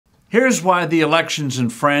Here's why the elections in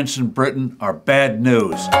France and Britain are bad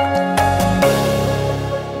news.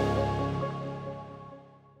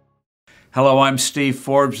 Hello, I'm Steve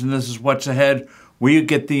Forbes, and this is What's Ahead, where you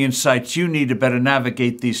get the insights you need to better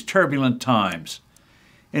navigate these turbulent times.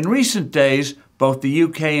 In recent days, both the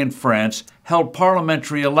UK and France held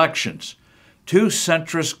parliamentary elections. Two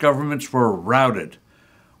centrist governments were routed.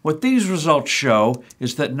 What these results show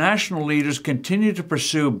is that national leaders continue to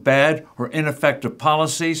pursue bad or ineffective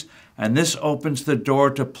policies, and this opens the door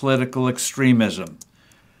to political extremism.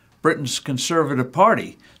 Britain's Conservative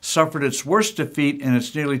Party suffered its worst defeat in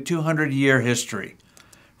its nearly 200-year history.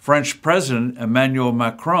 French President Emmanuel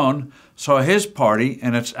Macron saw his party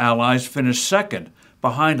and its allies finish second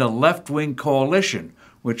behind a left-wing coalition,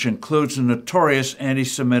 which includes a notorious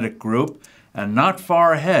anti-Semitic group, and not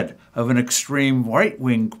far ahead of an extreme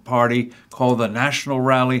right-wing party called the National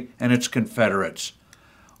Rally and its confederates.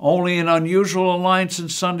 Only an unusual alliance in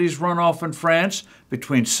Sunday's runoff in France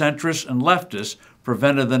between centrists and leftists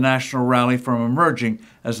prevented the National Rally from emerging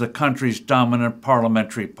as the country's dominant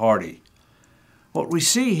parliamentary party. What we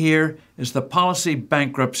see here is the policy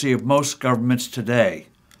bankruptcy of most governments today.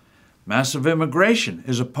 Massive immigration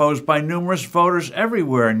is opposed by numerous voters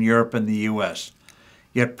everywhere in Europe and the U.S.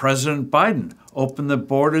 Yet President Biden opened the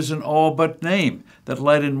borders in all but name that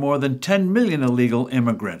let in more than 10 million illegal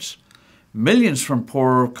immigrants. Millions from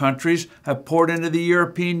poorer countries have poured into the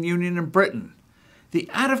European Union and Britain. The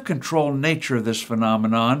out-of-control nature of this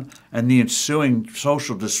phenomenon and the ensuing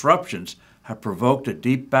social disruptions have provoked a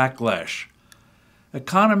deep backlash.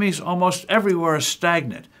 Economies almost everywhere are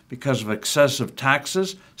stagnant because of excessive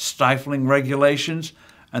taxes, stifling regulations,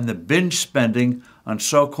 and the binge spending on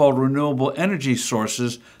so-called renewable energy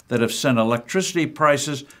sources that have sent electricity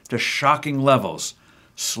prices to shocking levels,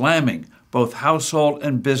 slamming both household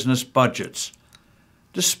and business budgets.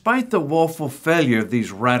 Despite the woeful failure of these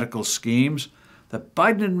radical schemes, the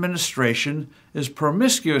Biden administration is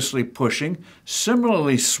promiscuously pushing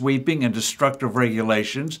similarly sweeping and destructive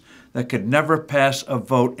regulations that could never pass a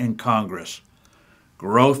vote in Congress.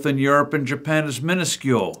 Growth in Europe and Japan is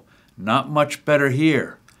minuscule, not much better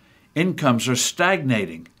here. Incomes are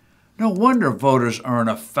stagnating. No wonder voters are in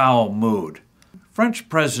a foul mood. French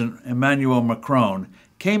President Emmanuel Macron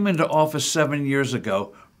came into office 7 years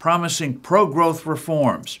ago promising pro-growth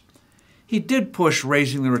reforms. He did push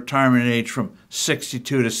raising the retirement age from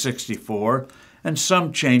 62 to 64 and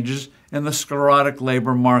some changes in the sclerotic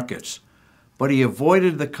labor markets. But he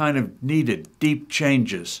avoided the kind of needed deep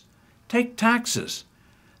changes. Take taxes.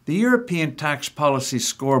 The European Tax Policy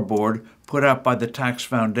Scoreboard, put out by the Tax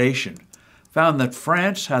Foundation, found that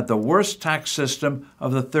France had the worst tax system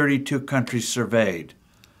of the 32 countries surveyed.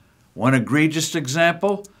 One egregious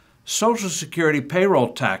example, Social Security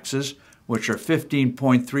payroll taxes, which are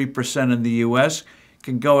 15.3% in the U.S.,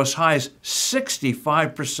 can go as high as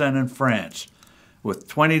 65% in France, with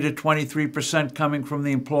 20 to 23% coming from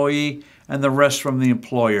the employee and the rest from the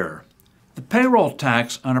employer. The payroll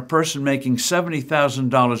tax on a person making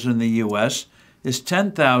 $70,000 in the U.S. is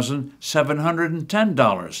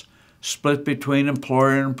 $10,710, split between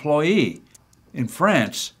employer and employee. In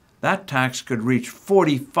France, that tax could reach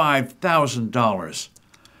 $45,000.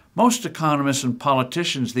 Most economists and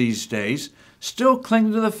politicians these days still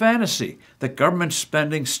cling to the fantasy that government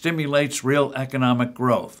spending stimulates real economic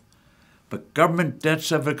growth. But government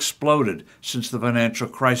debts have exploded since the financial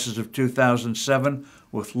crisis of 2007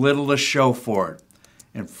 with little to show for it.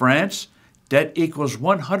 In France, debt equals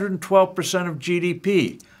 112% of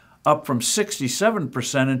GDP, up from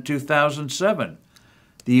 67% in 2007.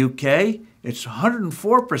 The UK, it's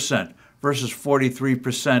 104% versus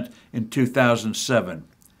 43% in 2007.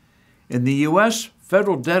 In the U.S.,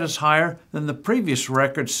 federal debt is higher than the previous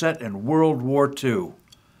record set in World War II.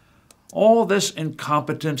 All this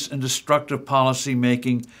incompetence and destructive policy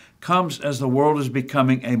making comes as the world is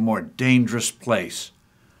becoming a more dangerous place.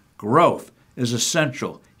 Growth is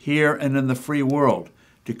essential here and in the free world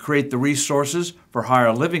to create the resources for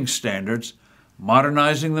higher living standards,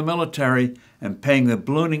 modernizing the military, and paying the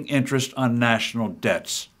ballooning interest on national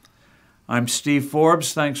debts. I'm Steve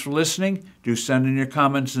Forbes. Thanks for listening. Do send in your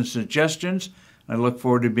comments and suggestions. I look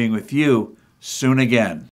forward to being with you soon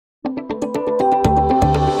again.